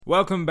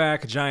Welcome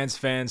back, Giants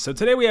fans. So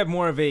today we have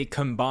more of a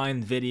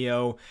combined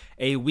video,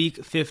 a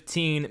Week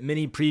 15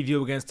 mini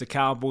preview against the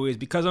Cowboys,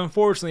 because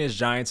unfortunately as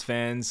Giants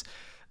fans,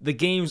 the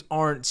games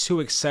aren't too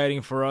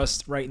exciting for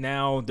us right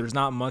now. There's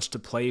not much to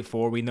play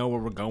for. We know where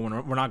we're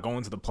going. We're not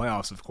going to the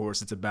playoffs, of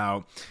course. It's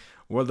about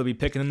where they'll be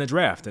picking in the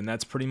draft, and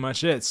that's pretty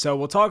much it. So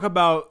we'll talk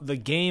about the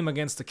game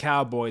against the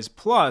Cowboys,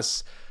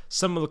 plus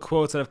some of the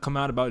quotes that have come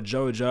out about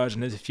Joe Judge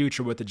and his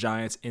future with the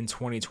Giants in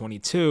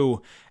 2022.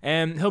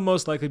 And he'll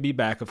most likely be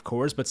back, of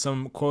course, but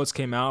some quotes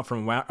came out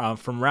from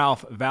Ralph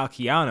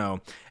Valciano,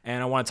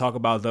 and I want to talk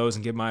about those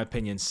and give my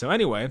opinion. So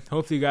anyway,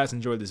 hopefully you guys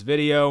enjoyed this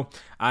video.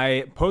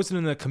 I posted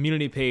in the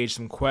community page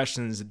some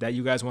questions that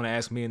you guys want to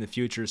ask me in the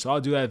future, so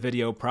I'll do that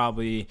video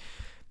probably,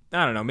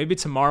 I don't know, maybe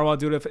tomorrow I'll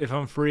do it if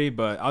I'm free,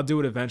 but I'll do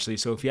it eventually.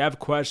 So if you have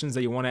questions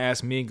that you want to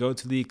ask me, go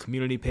to the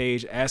community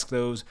page, ask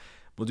those.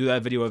 We'll do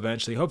that video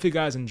eventually. Hope you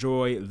guys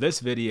enjoy this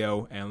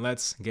video, and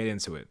let's get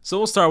into it. So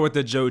we'll start with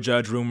the Joe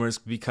Judge rumors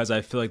because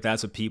I feel like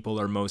that's what people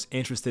are most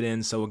interested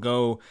in. So we'll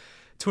go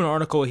to an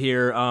article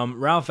here.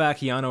 Ralph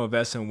Valciano of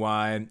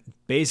SNY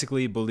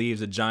basically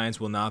believes the Giants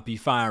will not be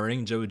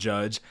firing Joe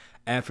Judge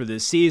after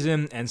this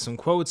season, and some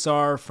quotes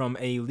are from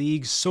a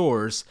league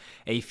source.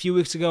 A few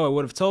weeks ago, I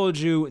would have told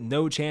you,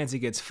 no chance he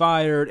gets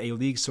fired, a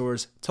league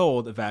source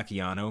told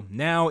Valciano.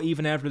 Now,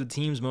 even after the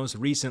team's most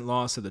recent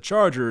loss to the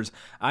Chargers,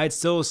 I'd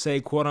still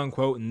say,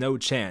 quote-unquote, no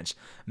chance.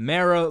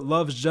 Mara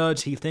loves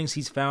Judge. He thinks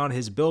he's found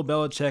his Bill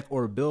Belichick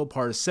or Bill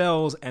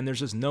Parcells, and there's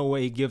just no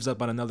way he gives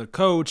up on another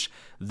coach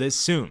this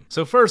soon.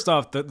 So first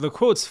off, the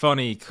quote's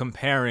funny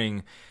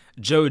comparing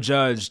Joe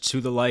Judge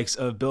to the likes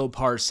of Bill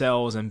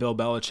Parcells and Bill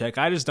Belichick.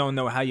 I just don't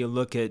know how you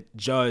look at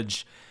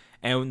Judge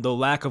and the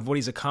lack of what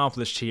he's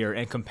accomplished here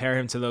and compare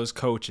him to those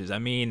coaches. I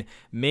mean,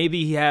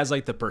 maybe he has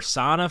like the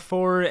persona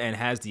for it and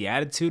has the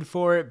attitude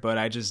for it, but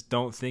I just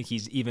don't think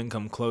he's even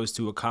come close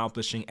to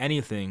accomplishing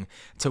anything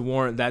to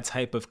warrant that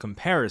type of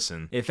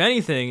comparison. If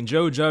anything,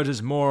 Joe Judge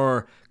is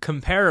more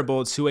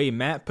comparable to a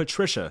Matt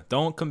Patricia.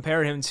 Don't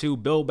compare him to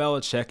Bill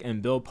Belichick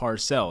and Bill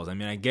Parcells. I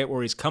mean, I get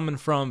where he's coming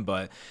from,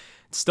 but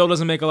still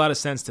doesn't make a lot of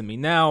sense to me.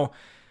 Now,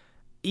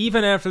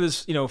 even after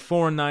this,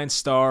 4-9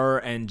 star,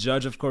 and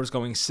Judge, of course,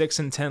 going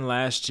 6-10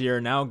 last year,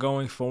 now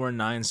going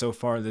 4-9 so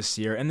far this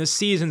year, and the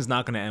season's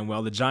not going to end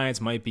well. The Giants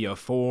might be a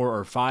 4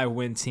 or 5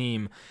 win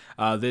team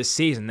this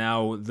season.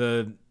 Now,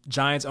 the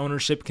Giants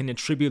ownership can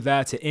attribute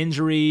that to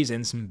injuries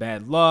and some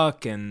bad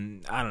luck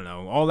and, I don't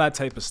know, all that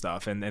type of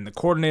stuff. And the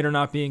coordinator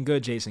not being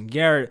good, Jason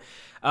Garrett.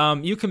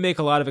 You can make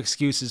a lot of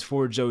excuses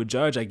for Joe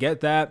Judge. I get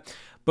that.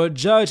 But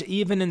Judge,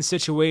 even in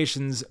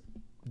situations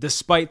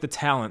despite the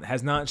talent,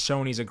 has not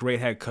shown he's a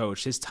great head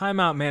coach. His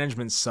timeout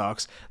management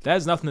sucks. That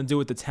has nothing to do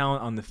with the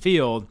talent on the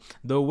field.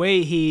 The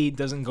way he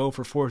doesn't go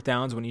for fourth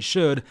downs when he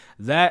should,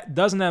 that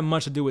doesn't have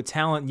much to do with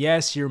talent.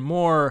 Yes, you're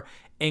more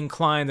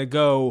inclined to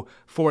go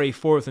for a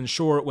 4th and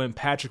short when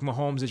Patrick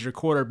Mahomes is your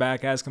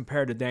quarterback as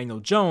compared to Daniel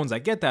Jones. I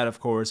get that, of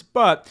course,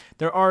 but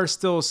there are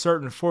still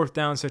certain 4th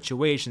down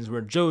situations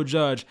where Joe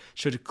Judge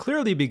should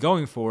clearly be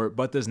going for it,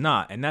 but does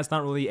not, and that's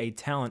not really a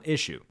talent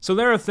issue. So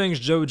there are things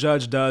Joe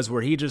Judge does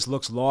where he just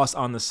looks lost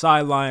on the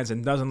sidelines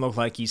and doesn't look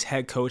like he's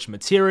head coach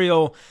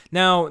material.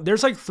 Now,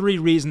 there's like 3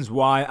 reasons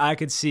why I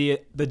could see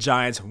the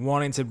Giants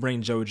wanting to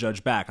bring Joe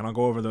Judge back, and I'll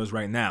go over those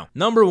right now.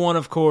 Number 1,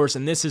 of course,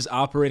 and this is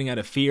operating out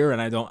of fear,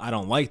 and I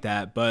don't like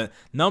that, but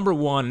number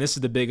 1, and this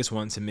is the biggest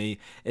one to me,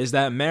 is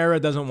that Mara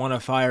doesn't want to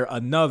fire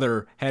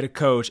another head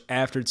coach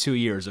after 2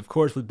 years. Of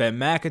course, with Ben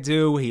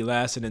McAdoo, he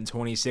lasted in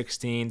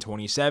 2016,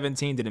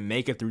 2017, didn't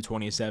make it through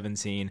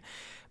 2017.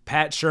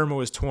 Pat Shermer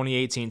was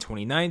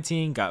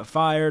 2018-2019, got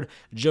fired.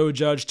 Joe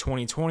Judge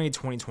 2020,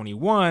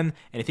 2021,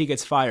 and if he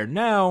gets fired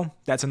now,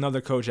 that's another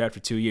coach after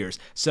 2 years.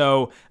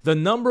 So the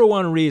number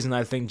 1 reason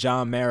I think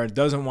John Mara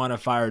doesn't want to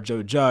fire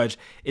Joe Judge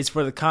is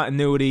for the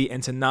continuity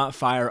and to not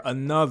fire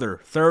another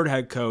 3rd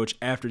head coach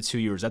after 2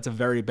 years. That's a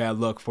very bad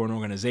look for an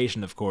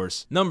organization, of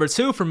course. Number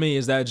 2 for me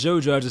is that Joe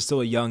Judge is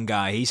still a young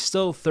guy. He's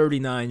still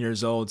 39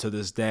 years old to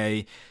this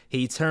day.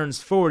 He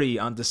turns 40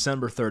 on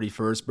December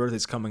 31st.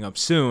 Birthday's coming up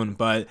soon,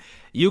 but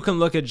you can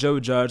look at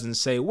Joe Judge and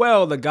say,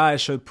 well, the guy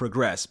should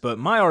progress. But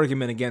my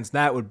argument against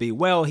that would be,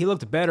 well, he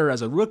looked better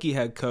as a rookie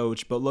head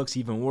coach, but looks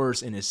even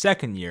worse in his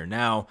 2nd year.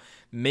 Now,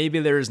 maybe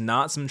there's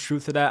not some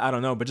truth to that. I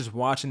don't know. But just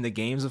watching the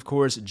games, of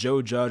course,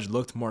 Joe Judge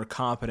looked more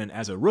competent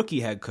as a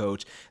rookie head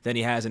coach than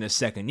he has in his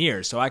 2nd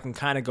year. So I can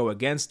kind of go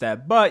against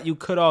that. But you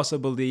could also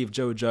believe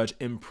Joe Judge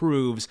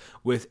improves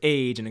with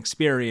age and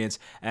experience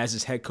as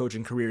his head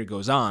coaching career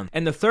goes on.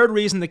 And the 3rd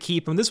reason to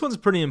keep him, this one's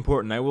pretty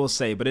important, I will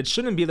say, but it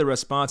shouldn't be the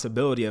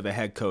responsibility of a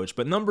head coach.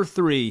 But number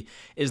 3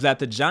 is that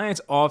the Giants'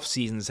 off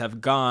seasons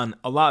have gone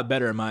a lot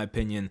better, in my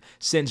opinion,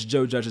 since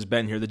Joe Judge has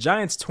been here. The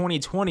Giants'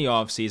 2020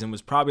 off season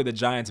was probably the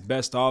Giants'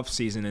 best off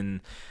season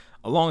in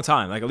a long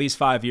time, like at least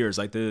 5 years.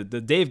 Like the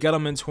Dave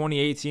Gettleman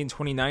 2018,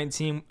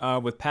 2019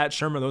 with Pat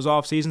Shermer, those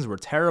off seasons were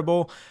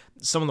terrible.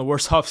 Some of the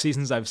worst off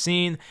seasons I've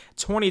seen.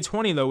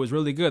 2020 though was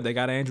really good. They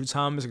got Andrew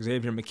Thomas,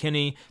 Xavier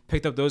McKinney,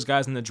 picked up those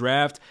guys in the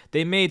draft.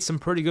 They made some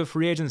pretty good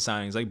free agent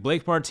signings. Like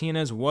Blake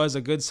Martinez was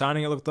a good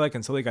signing, it looked like,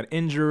 until he got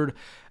injured.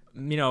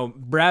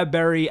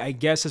 Bradbury, I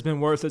guess, has been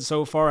worth it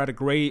so far. Had a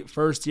great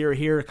first year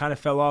here, kind of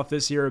fell off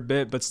this year a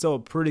bit, but still a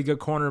pretty good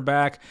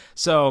cornerback.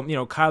 So,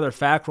 Kyler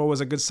Fackrell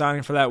was a good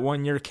signing for that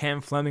 1 year.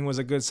 Cam Fleming was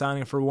a good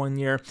signing for 1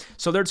 year.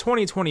 So their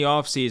 2020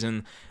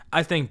 offseason,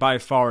 I think by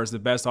far is the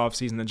best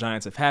offseason the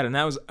Giants have had. And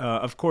that was,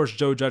 of course,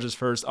 Joe Judge's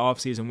first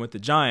offseason with the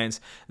Giants.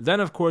 Then,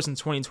 of course, in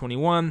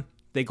 2021,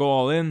 they go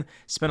all in,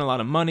 spend a lot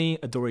of money.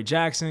 Adoree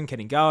Jackson,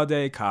 Kenny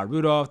Galladay, Kyle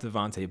Rudolph,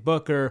 Devontae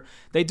Booker.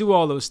 They do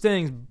all those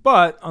things.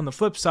 But on the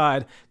flip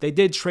side, they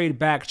did trade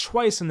back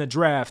twice in the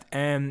draft.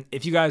 And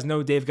if you guys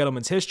know Dave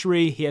Gettleman's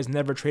history, he has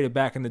never traded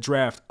back in the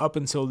draft up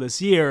until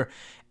this year.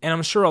 And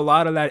I'm sure a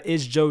lot of that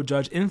is Joe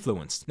Judge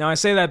influenced. Now, I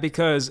say that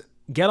because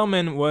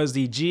Gettleman was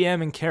the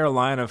GM in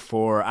Carolina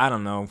for,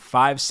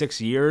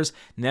 5-6 years,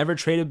 never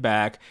traded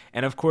back,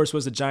 and of course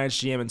was the Giants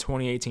GM in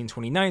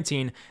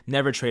 2018-2019,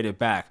 never traded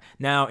back.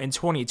 Now, in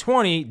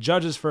 2020,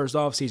 Judge's first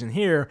offseason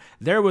here,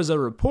 there was a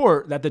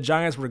report that the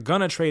Giants were going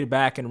to trade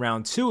back in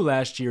round 2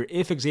 last year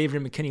if Xavier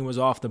McKinney was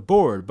off the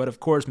board, but of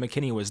course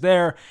McKinney was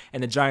there,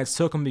 and the Giants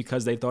took him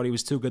because they thought he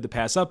was too good to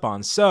pass up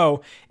on.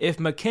 So, if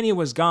McKinney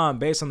was gone,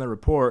 based on the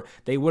report,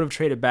 they would have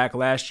traded back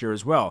last year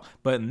as well.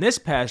 But in this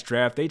past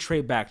draft, they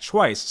trade back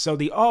twice. So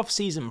the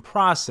offseason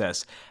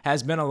process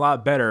has been a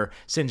lot better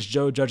since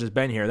Joe Judge has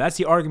been here. That's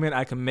the argument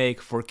I can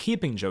make for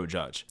keeping Joe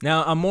Judge.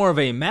 Now, on more of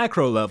a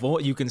macro level,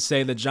 you can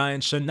say the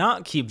Giants should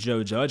not keep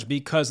Joe Judge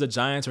because the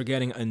Giants are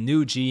getting a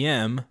new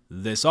GM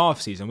this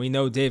offseason. We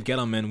know Dave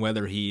Gettleman,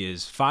 whether he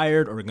is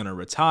fired or going to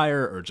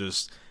retire or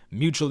just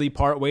mutually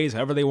part ways,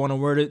 however they want to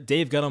word it,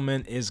 Dave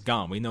Gettleman is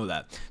gone. We know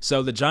that.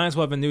 So the Giants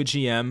will have a new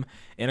GM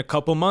in a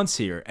couple months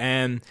here.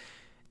 And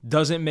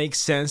doesn't make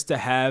sense to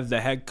have the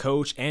head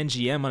coach and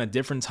GM on a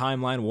different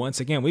timeline once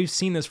again. We've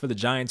seen this for the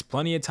Giants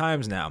plenty of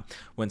times now.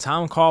 When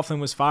Tom Coughlin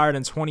was fired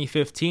in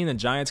 2015, the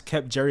Giants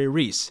kept Jerry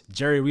Reese.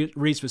 Jerry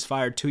Reese was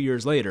fired 2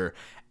 years later.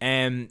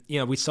 And,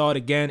 we saw it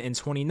again in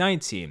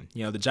 2019.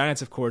 The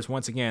Giants, of course,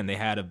 once again, they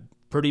had a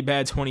pretty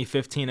bad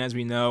 2015, as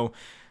we know.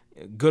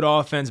 Good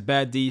offense,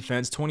 bad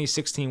defense.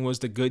 2016 was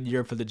the good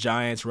year for the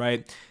Giants,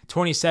 right?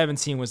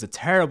 2017 was the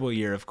terrible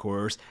year, of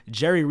course.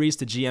 Jerry Reese,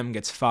 the GM,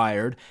 gets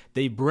fired.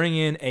 They bring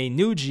in a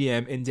new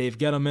GM in Dave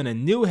Gettleman, a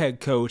new head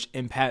coach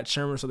in Pat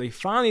Shurmur. So they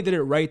finally did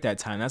it right that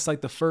time. That's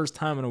like the first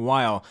time in a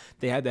while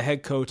they had the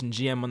head coach and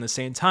GM on the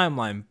same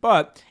timeline.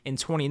 But in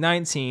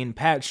 2019,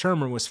 Pat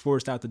Shurmur was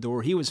forced out the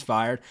door. He was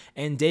fired,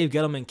 and Dave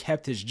Gettleman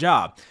kept his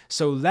job.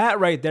 So that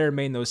right there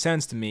made no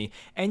sense to me.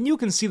 And you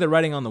can see the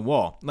writing on the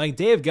wall. Like,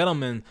 Dave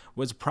Gettleman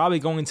was probably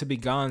going to be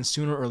gone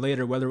sooner or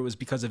later, whether it was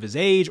because of his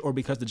age or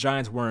because the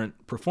Giants weren't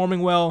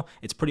performing well.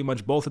 It's pretty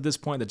much both at this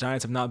point. The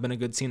Giants have not been a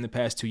good team the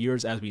past 2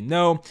 years, as we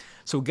know.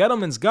 So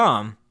Gettleman's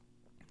gone,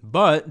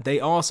 but they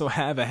also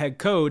have a head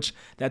coach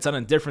that's on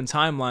a different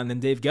timeline than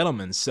Dave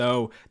Gettleman.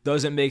 So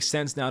does it make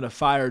sense now to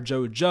fire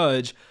Joe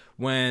Judge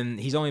when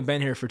he's only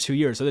been here for 2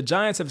 years? So the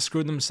Giants have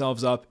screwed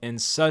themselves up in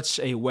such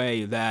a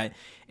way that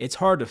it's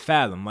hard to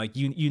fathom. Like,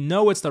 you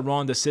know it's the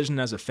wrong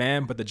decision as a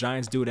fan, but the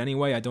Giants do it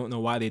anyway. I don't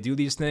know why they do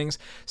these things.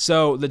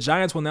 So the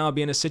Giants will now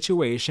be in a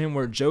situation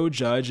where Joe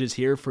Judge is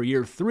here for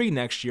year 3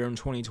 next year in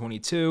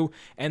 2022,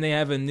 and they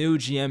have a new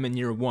GM in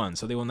year 1.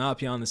 So they will not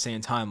be on the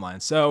same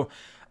timeline. So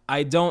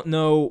I don't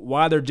know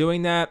why they're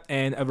doing that.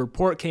 And a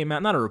report came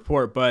out, not a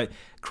report, but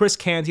Chris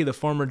Canty, the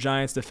former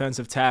Giants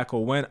defensive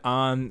tackle, went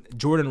on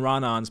Jordan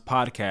Ronon's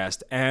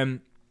podcast, and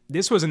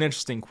this was an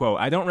interesting quote.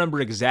 I don't remember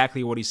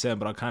exactly what he said,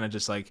 but I'll kind of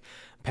just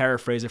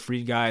paraphrase it for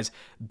you guys.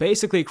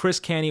 Basically, Chris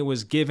Canty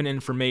was given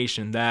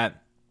information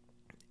that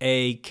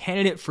a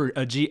candidate for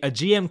a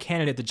GM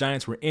candidate the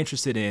Giants were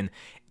interested in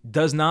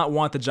does not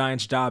want the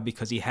Giants job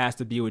because he has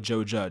to be with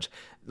Joe Judge.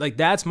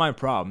 That's my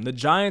problem. The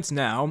Giants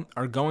now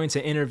are going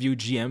to interview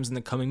GMs in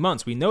the coming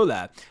months. We know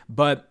that.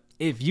 But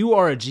if you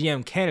are a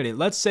GM candidate,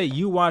 let's say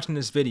you watching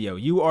this video,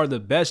 you are the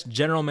best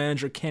general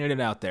manager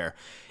candidate out there.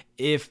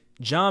 If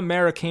John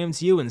Mara came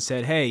to you and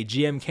said, hey,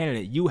 GM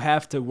candidate, you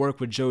have to work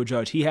with Joe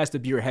Judge. He has to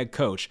be your head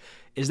coach.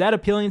 Is that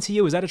appealing to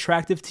you? Is that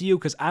attractive to you?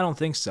 Because I don't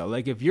think so.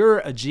 If you're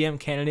a GM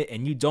candidate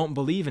and you don't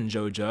believe in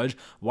Joe Judge,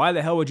 why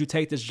the hell would you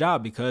take this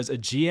job? Because a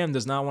GM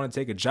does not want to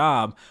take a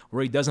job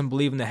where he doesn't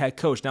believe in the head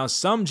coach. Now,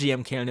 some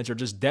GM candidates are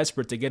just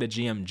desperate to get a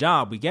GM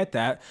job. We get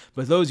that.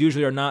 But those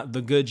usually are not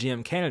the good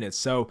GM candidates.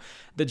 So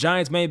the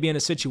Giants may be in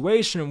a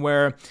situation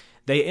where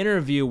they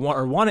interview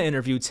or want to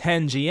interview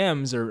 10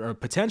 GMs or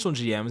potential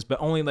GMs,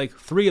 but only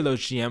 3 of those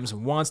GMs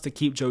wants to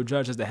keep Joe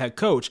Judge as the head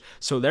coach.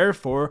 So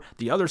therefore,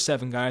 the other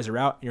 7 guys are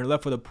out, and you're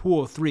left with a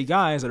pool of 3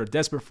 guys that are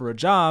desperate for a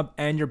job,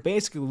 and you're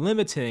basically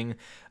limiting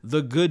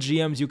the good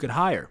GMs you could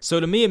hire. So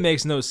to me, it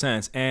makes no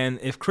sense. And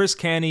if Chris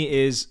Canty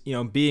is,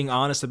 being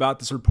honest about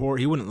this report,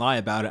 he wouldn't lie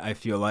about it, I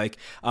feel like.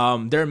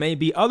 There may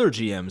be other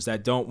GMs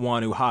that don't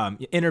want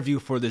to interview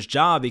for this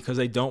job because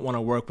they don't want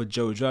to work with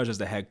Joe Judge as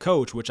the head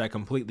coach, which I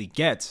completely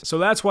get. So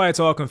that's why it's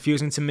all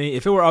confusing to me.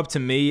 If it were up to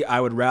me, I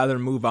would rather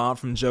move on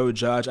from Joe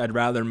Judge. I'd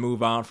rather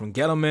move on from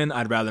Gettleman.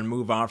 I'd rather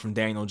move on from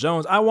Daniel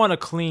Jones. I want a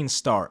clean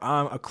start.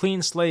 A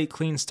clean slate,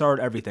 clean start,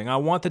 everything. I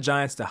want the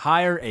Giants to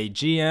hire a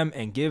GM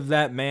and give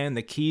that man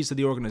the keys to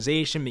the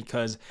organization,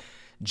 because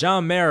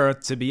John Mara,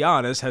 to be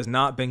honest, has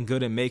not been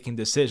good at making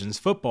decisions,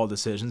 football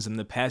decisions, in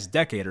the past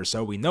decade or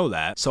so. We know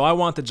that. So I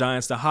want the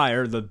Giants to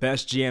hire the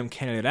best GM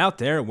candidate out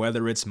there,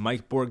 whether it's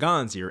Mike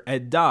Borgonzi or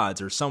Ed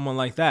Dodds or someone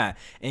like that,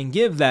 and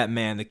give that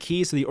man the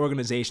keys to the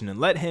organization and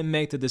let him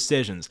make the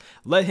decisions.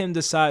 Let him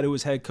decide who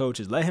his head coach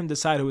is. Let him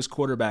decide who his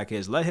quarterback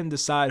is. Let him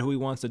decide who he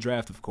wants to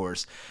draft, of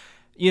course.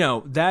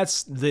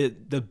 That's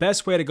the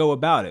best way to go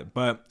about it.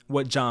 But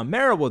what John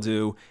Mara will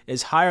do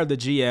is hire the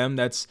GM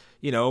that's,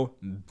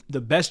 the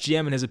best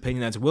GM in his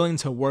opinion that's willing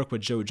to work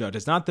with Joe Judge.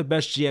 It's not the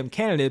best GM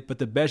candidate, but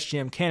the best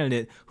GM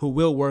candidate who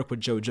will work with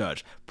Joe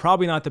Judge.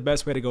 Probably not the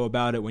best way to go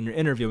about it when you're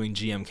interviewing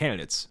GM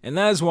candidates. And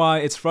that is why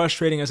it's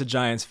frustrating as a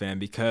Giants fan,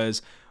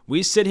 because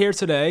we sit here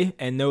today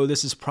and know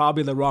this is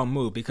probably the wrong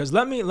move. Because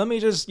let me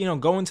just,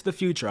 go into the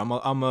future.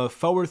 I'm a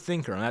forward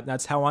thinker, and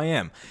that's how I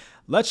am.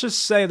 Let's just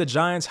say the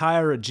Giants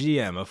hire a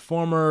GM, a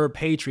former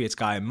Patriots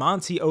guy,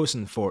 Monty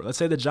Osenfort. Let's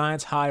say the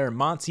Giants hire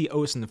Monty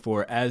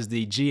Osenfort as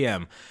the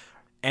GM.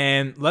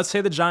 And let's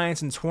say the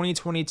Giants in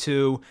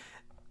 2022,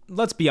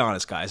 let's be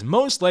honest, guys,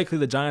 most likely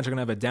the Giants are going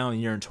to have a down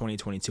year in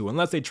 2022,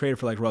 unless they trade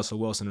for like Russell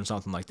Wilson or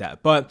something like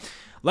that. But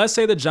let's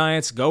say the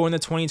Giants go into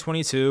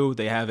 2022,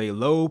 they have a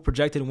low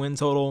projected win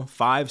total,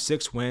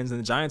 5-6 wins, and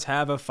the Giants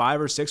have a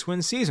 5 or 6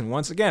 win season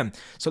once again.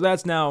 So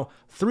that's now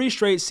 3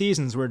 straight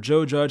seasons where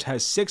Joe Judge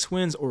has 6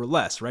 wins or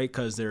less, right?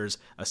 Because there's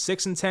a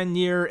 6-10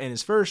 year in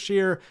his first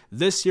year.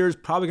 This year is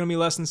probably going to be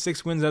less than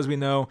 6 wins, as we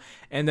know.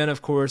 And then,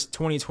 of course,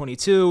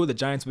 2022, the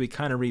Giants will be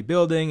kind of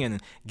rebuilding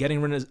and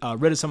getting rid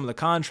of some of the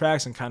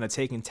contracts and kind of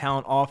taking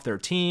talent off their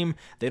team.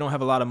 They don't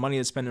have a lot of money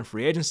to spend in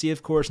free agency,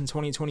 of course, in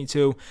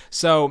 2022.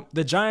 So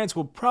the Giants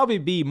will probably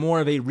be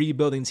more of a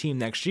rebuilding team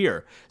next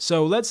year.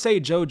 So let's say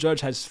Joe Judge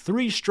has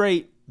 3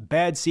 straight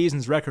bad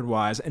seasons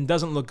record-wise and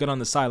doesn't look good on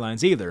the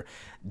sidelines either.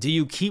 Do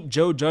you keep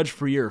Joe Judge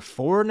for year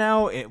 4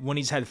 now when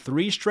he's had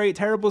 3 straight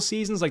terrible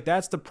seasons? Like,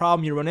 that's the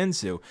problem you run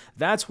into.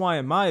 That's why,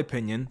 in my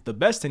opinion, the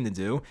best thing to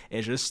do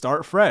is just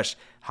start fresh.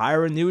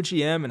 Hire a new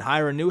GM and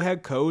hire a new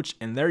head coach,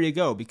 and there you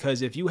go.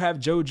 Because if you have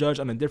Joe Judge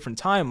on a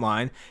different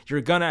timeline,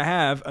 you're going to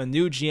have a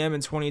new GM in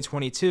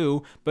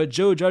 2022, but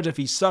Joe Judge, if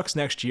he sucks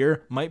next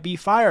year, might be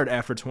fired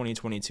after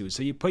 2022.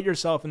 So you put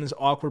yourself in this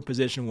awkward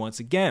position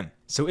once again.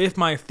 So if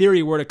my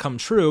theory were to come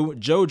true,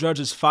 Joe Judge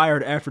is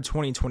fired after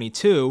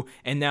 2022,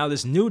 and now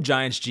this new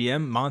Giants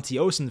GM, Monty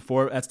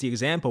Osenfort, that's the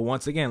example.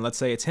 Once again, let's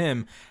say it's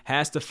him,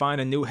 has to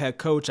find a new head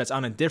coach that's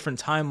on a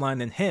different timeline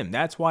than him.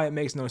 That's why it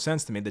makes no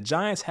sense to me. The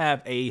Giants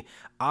have a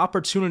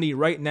opportunity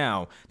right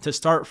now to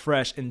start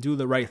fresh and do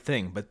the right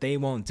thing, but they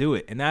won't do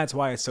it. And that's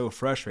why it's so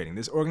frustrating.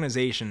 This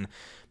organization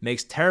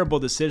makes terrible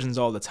decisions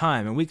all the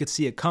time, and we could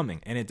see it coming.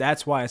 And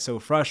that's why it's so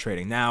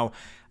frustrating. Now,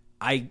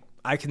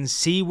 I can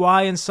see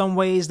why in some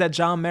ways that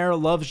John Mara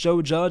loves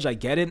Joe Judge. I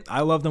get it.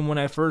 I loved him when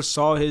I first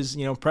saw his,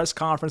 press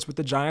conference with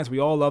the Giants. We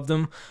all loved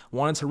him.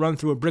 Wanted to run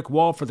through a brick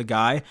wall for the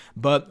guy,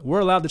 but we're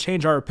allowed to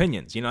change our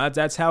opinions.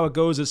 That's how it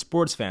goes as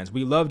sports fans.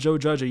 We loved Joe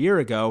Judge a year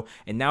ago,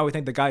 and now we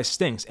think the guy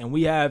stinks, and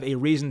we have a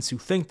reason to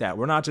think that.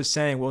 We're not just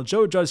saying, well,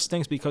 Joe Judge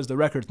stinks because the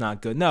record's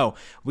not good. No,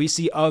 we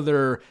see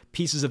other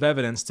pieces of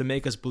evidence to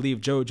make us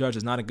believe Joe Judge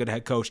is not a good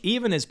head coach.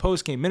 Even his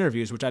post-game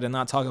interviews, which I did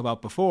not talk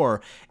about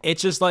before,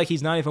 it's just like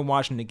he's not even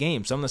watching the game.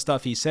 Some of the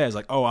stuff he says,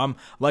 like, oh, I'm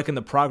liking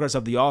the progress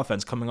of the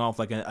offense coming off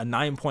like a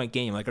 9-point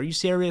game. Like, are you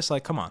serious?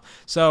 Like, come on.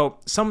 So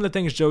some of the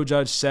things Joe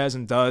Judge says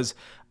and does,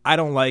 I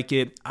don't like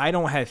it. I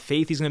don't have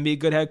faith he's going to be a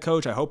good head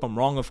coach. I hope I'm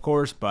wrong, of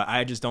course, but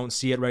I just don't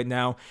see it right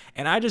now.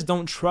 And I just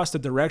don't trust the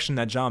direction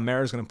that John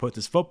Mara is going to put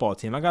this football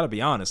team. I got to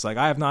be honest. Like,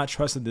 I have not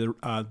trusted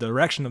the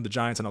direction of the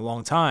Giants in a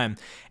long time.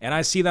 And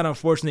I see that,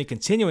 unfortunately,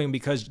 continuing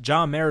because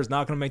John Mara is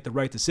not going to make the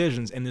right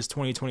decisions in this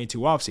 2022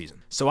 offseason.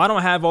 So I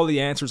don't have all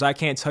the answers. I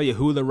can't tell you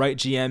who the right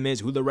GM is,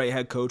 who the right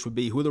head coach would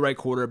be, who the right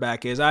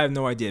quarterback is. I have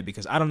no idea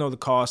because I don't know the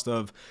cost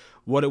of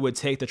what it would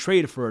take to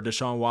trade for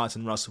Deshaun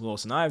Watson, Russell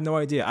Wilson. I have no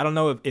idea. I don't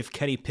know if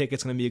Kenny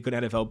Pickett's going to be a good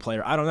NFL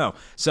player. I don't know.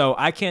 So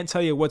I can't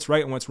tell you what's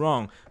right and what's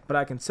wrong, but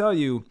I can tell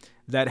you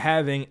that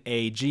having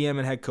a GM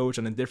and head coach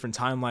on a different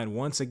timeline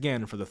once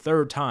again for the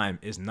 3rd time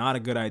is not a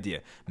good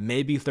idea.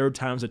 Maybe 3rd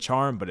time's a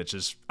charm, but it's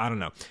just, I don't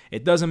know.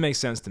 It doesn't make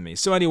sense to me.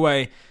 So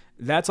anyway,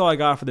 that's all I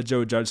got for the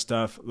Joe Judge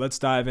stuff. Let's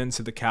dive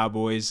into the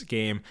Cowboys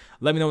game.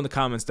 Let me know in the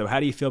comments, though, how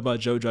do you feel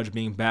about Joe Judge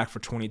being back for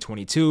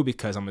 2022?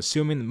 Because I'm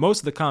assuming most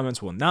of the comments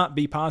will not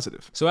be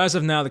positive. So as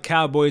of now, the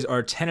Cowboys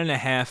are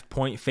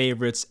 10.5-point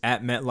favorites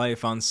at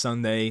MetLife on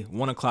Sunday,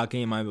 1 o'clock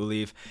game, I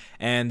believe.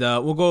 And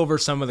we'll go over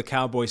some of the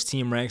Cowboys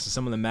team ranks and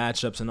some of the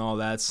matchups and all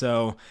that.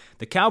 So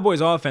the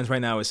Cowboys offense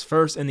right now is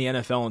 1st in the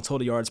NFL in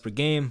total yards per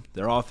game.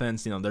 Their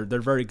offense, they're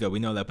very good. We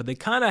know that. But they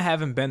kind of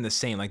haven't been the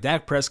same. Like,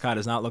 Dak Prescott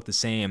has not looked the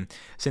same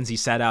since he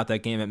sat out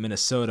that game at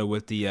Minnesota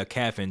with the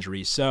calf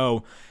injury.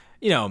 So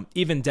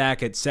even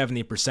Dak at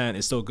 70%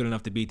 is still good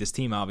enough to beat this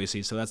team,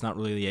 obviously, so that's not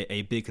really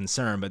a big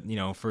concern. But,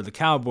 for the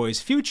Cowboys'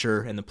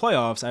 future in the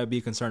playoffs, I would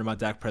be concerned about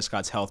Dak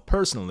Prescott's health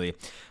personally.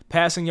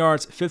 Passing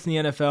yards, 5th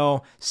in the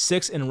NFL,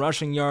 6th in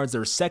rushing yards.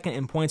 They're 2nd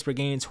in points per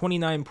game,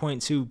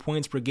 29.2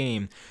 points per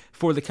game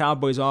for the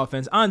Cowboys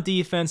offense. On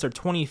defense, they're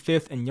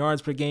 25th in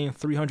yards per game,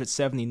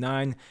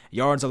 379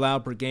 yards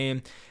allowed per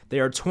game. They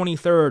are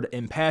 23rd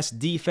in pass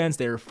defense.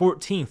 They are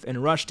 14th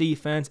in rush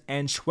defense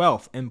and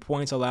 12th in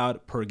points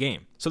allowed per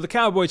game. So the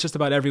Cowboys just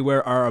about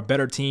everywhere are a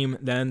better team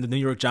than the New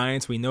York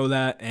Giants. We know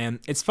that. And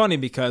it's funny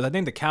because I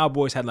think the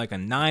Cowboys had like a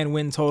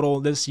 9-win total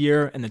this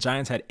year and the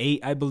Giants had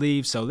 8, I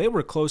believe. So they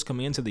were close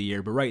coming into the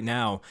year. But right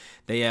now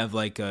they have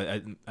like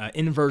a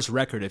inverse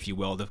record, if you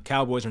will. The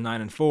Cowboys are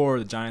 9-4.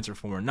 The Giants are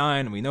 4-9.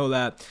 And we know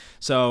that.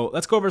 So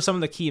let's go over some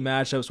of the key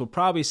matchups. We'll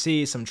probably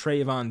see some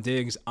Trayvon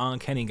Diggs on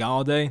Kenny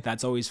Golladay.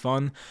 That's always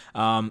fun.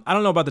 I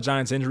don't know about the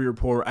Giants injury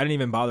report. I didn't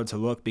even bother to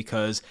look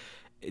because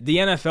the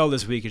NFL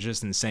this week is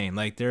just insane.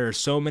 Like, there are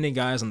so many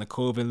guys on the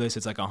COVID list.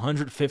 It's like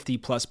 150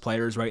 plus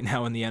players right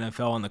now in the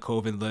NFL on the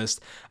COVID list.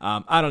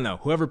 I don't know.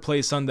 Whoever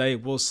plays Sunday,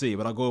 we'll see.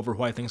 But I'll go over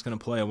who I think is going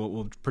to play, and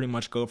we'll pretty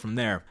much go from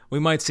there. We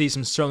might see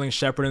some Sterling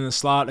Shepard in the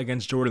slot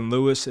against Jordan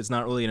Lewis. It's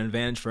not really an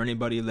advantage for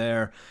anybody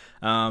there.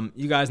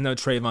 You guys know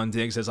Trayvon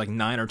Diggs has like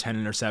 9 or 10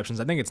 interceptions.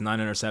 I think it's 9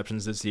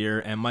 interceptions this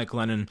year. And Mike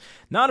Glennon,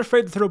 not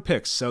afraid to throw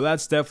picks. So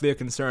that's definitely a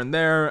concern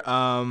there.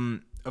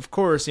 Of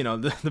course,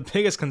 the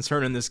biggest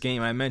concern in this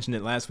game, I mentioned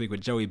it last week with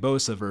Joey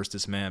Bosa versus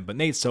this man, but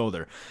Nate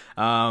Solder.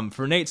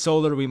 For Nate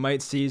Solder, we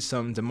might see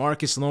some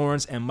DeMarcus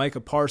Lawrence and Micah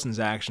Parsons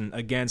action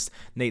against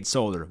Nate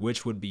Solder,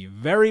 which would be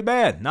very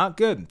bad, not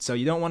good. So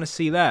you don't want to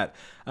see that.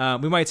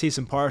 We might see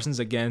some Parsons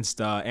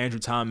against Andrew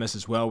Thomas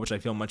as well, which I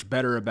feel much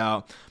better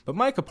about. But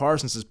Micah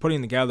Parsons is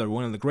putting together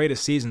one of the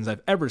greatest seasons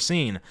I've ever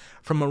seen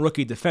from a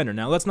rookie defender.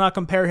 Now, let's not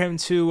compare him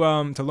to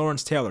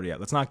Lawrence Taylor yet.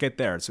 Let's not get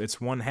there. It's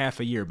 1/2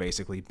 a year,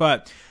 basically.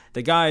 But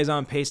the guy is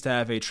on pace to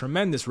have a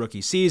tremendous rookie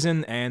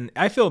season, and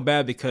I feel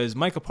bad because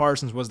Micah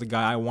Parsons was the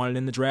guy I wanted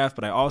in the draft,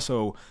 but I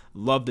also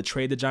love the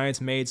trade the Giants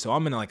made, so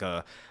I'm in I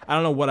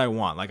don't know what I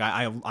want. Like,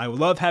 I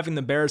love having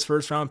the Bears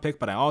first-round pick,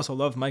 but I also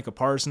love Micah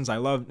Parsons. I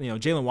love,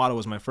 Jalen Waddle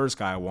was my first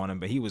guy I wanted,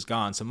 but he was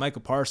gone, so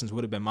Micah Parsons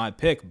would have been my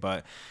pick,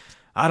 but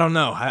I don't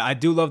know. I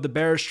do love the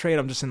Bears trade.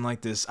 I'm just in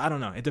like this. I don't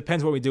know. It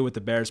depends what we do with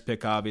the Bears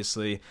pick,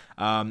 obviously.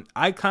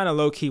 I kind of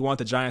low-key want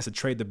the Giants to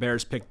trade the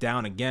Bears pick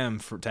down again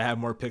to have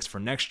more picks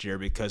for next year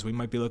because we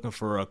might be looking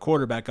for a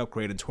quarterback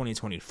upgrade in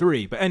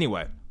 2023. But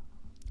anyway,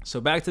 so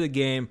back to the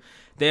game.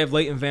 They have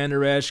Leighton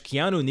Vander Esch.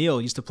 Keanu Neal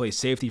used to play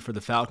safety for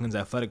the Falcons,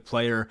 athletic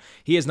player.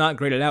 He has not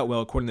graded out well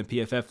according to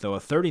PFF, though. A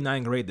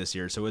 39 grade this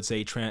year, so it's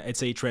a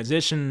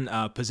transition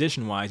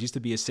position-wise. Used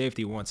to be a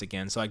safety once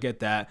again, so I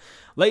get that.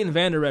 Leighton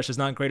Vander Esch has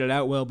not graded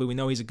out well, but we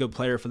know he's a good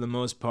player for the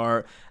most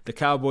part. The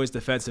Cowboys'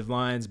 defensive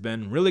line's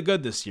been really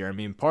good this year. I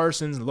mean,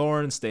 Parsons,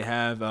 Lawrence, they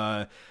have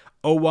Owa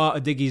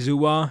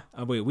Odighizuwa.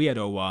 Wait, we had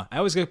Owa. I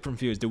always get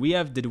confused. Did we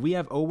have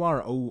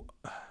Owa or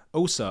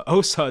Osa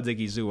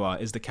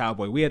Odighizuwa is the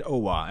Cowboy. We had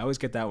Owa. I always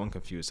get that one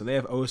confused. So they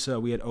have Osa.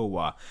 We had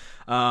Owa.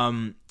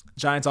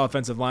 Giants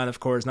offensive line, of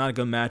course, not a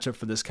good matchup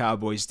for this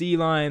Cowboys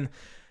D-line.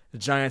 The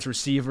Giants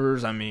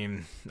receivers, I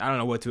mean, I don't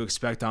know what to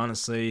expect,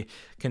 honestly.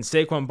 Can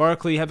Saquon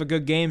Barkley have a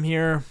good game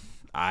here?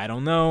 I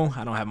don't know.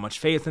 I don't have much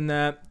faith in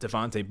that.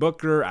 Devontae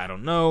Booker, I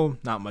don't know.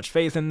 Not much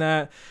faith in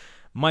that.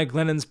 Mike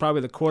Glennon's probably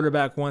the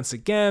quarterback once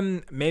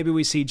again. Maybe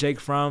we see Jake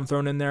Fromm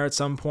thrown in there at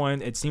some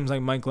point. It seems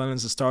like Mike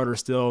Glennon's the starter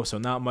still, so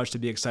not much to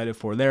be excited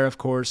for there, of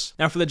course.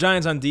 Now, for the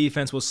Giants on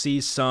defense, we'll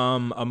see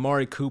some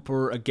Amari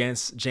Cooper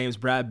against James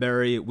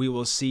Bradbury. We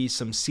will see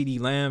some CeeDee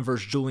Lamb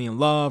versus Julian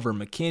Love or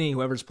McKinney,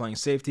 whoever's playing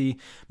safety.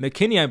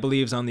 McKinney, I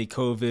believe, is on the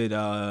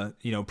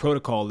COVID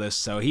protocol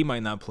list, so he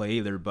might not play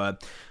either,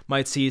 but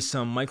might see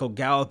some Michael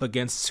Gallup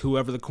against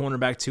whoever the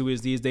cornerback 2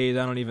 is these days.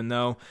 I don't even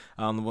know.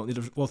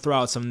 We'll throw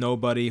out some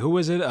nobody. Who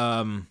was it?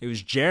 It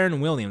was Jaron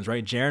Williams,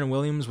 right? Jaron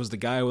Williams was the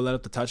guy who let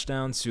up the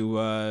touchdown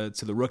to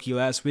the rookie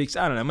last week.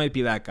 So I don't know. It might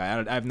be that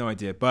guy. I have no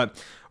idea. But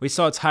we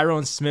saw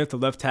Tyrone Smith, the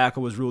left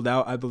tackle, was ruled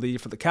out, I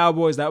believe, for the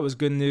Cowboys. That was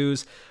good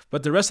news.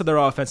 But the rest of their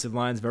offensive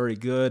line is very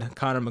good.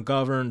 Connor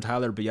McGovern,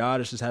 Tyler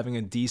Biadasz is having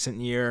a decent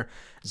year.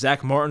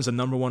 Zach Martin's the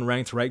number 1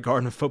 ranked right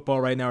guard in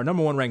football right now, or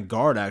number 1 ranked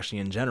guard actually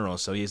in general.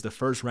 So he's the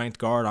first ranked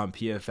guard on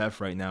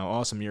PFF right now.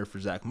 Awesome year for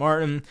Zach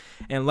Martin.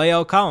 And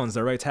Lael Collins,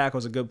 their right tackle,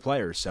 is a good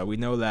player. So we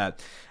know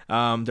that.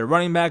 Their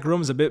running back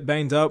room is a bit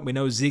banged up. We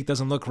know Zeke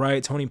doesn't look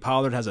right. Tony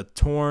Pollard has a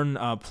torn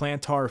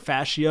plantar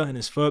fascia in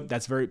his foot.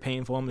 That's very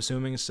painful, I'm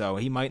assuming. So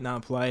he might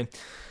not play.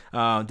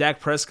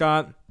 Dak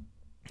Prescott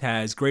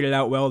has graded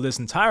out well this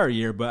entire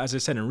year, but as I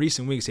said, in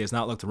recent weeks, he has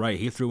not looked right.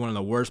 He threw one of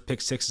the worst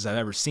pick sixes I've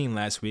ever seen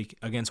last week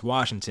against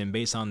Washington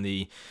based on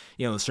the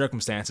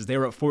circumstances. They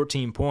were up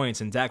 14 points,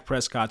 and Dak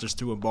Prescott just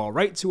threw a ball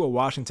right to a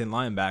Washington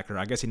linebacker.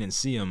 I guess he didn't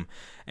see him,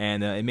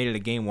 and it made it a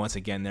game once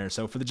again there.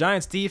 So for the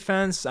Giants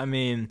defense, I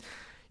mean,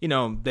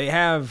 they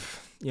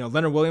have,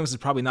 Leonard Williams is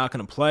probably not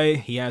going to play.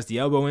 He has the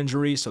elbow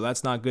injury, so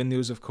that's not good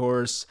news, of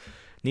course.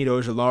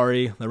 Nito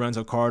Ojulari,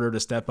 Lorenzo Carter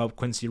to step up,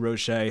 Quincy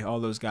Roche, all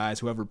those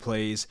guys, whoever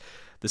plays.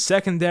 The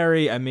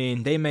secondary, I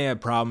mean, they may have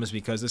problems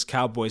because this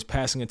Cowboys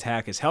passing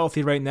attack is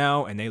healthy right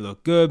now and they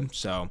look good.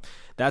 So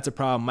that's a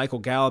problem. Michael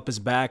Gallup is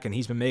back and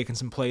he's been making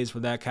some plays for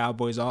that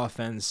Cowboys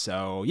offense.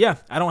 So yeah,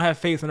 I don't have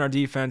faith in our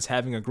defense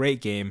having a great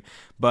game,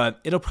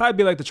 but it'll probably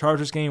be like the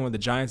Chargers game where the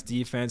Giants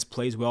defense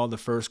plays well the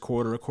first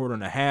quarter, a quarter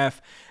and a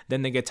half.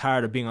 Then they get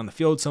tired of being on the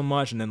field so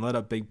much and then let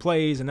up big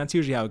plays. And that's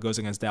usually how it goes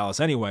against Dallas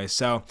anyway.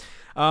 So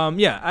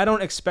yeah, I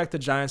don't expect the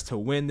Giants to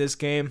win this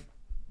game.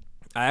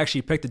 I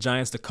actually picked the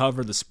Giants to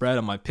cover the spread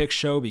on my pick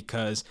show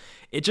because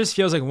it just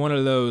feels like one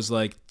of those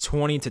like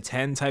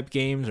 20-10 type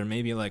games, or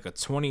maybe like a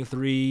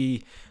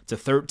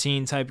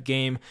 23-13 type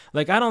game.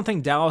 Like, I don't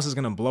think Dallas is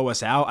going to blow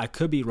us out. I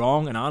could be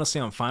wrong, and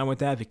honestly, I'm fine with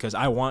that because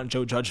I want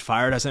Joe Judge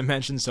fired, as I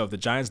mentioned. So if the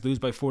Giants lose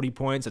by 40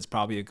 points, that's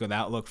probably a good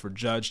outlook for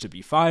Judge to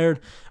be fired.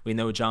 We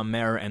know John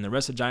Mara and the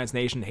rest of Giants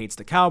Nation hates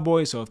the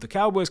Cowboys, so if the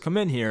Cowboys come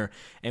in here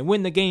and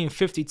win the game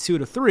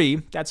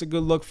 52-3, that's a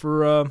good look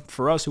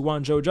for us who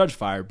want Joe Judge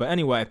fired. But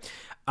anyway,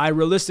 I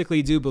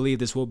realistically do believe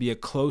this will be a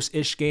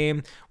close-ish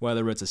game,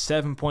 whether it's a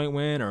 7-point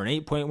win or an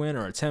 8-point win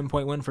or a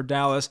 10-point win for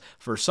Dallas.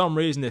 For some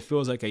reason, it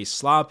feels like a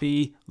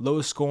sloppy,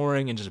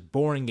 low-scoring, and just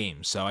boring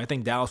game. So I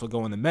think Dallas will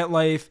go in the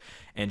MetLife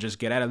and just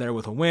get out of there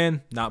with a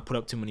win, not put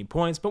up too many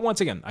points. But once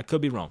again, I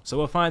could be wrong. So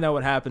we'll find out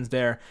what happens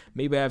there.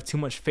 Maybe I have too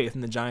much faith in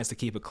the Giants to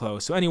keep it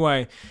close. So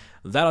anyway,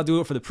 that'll do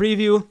it for the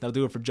preview. That'll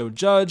do it for Joe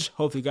Judge.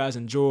 Hope you guys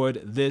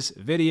enjoyed this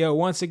video.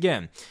 Once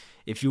again,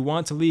 if you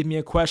want to leave me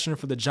a question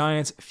for the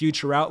Giants'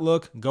 future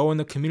outlook, go in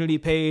the community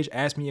page,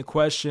 ask me a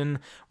question.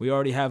 We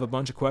already have a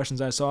bunch of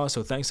questions I saw,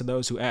 so thanks to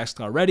those who asked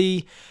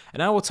already.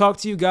 And I will talk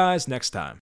to you guys next time.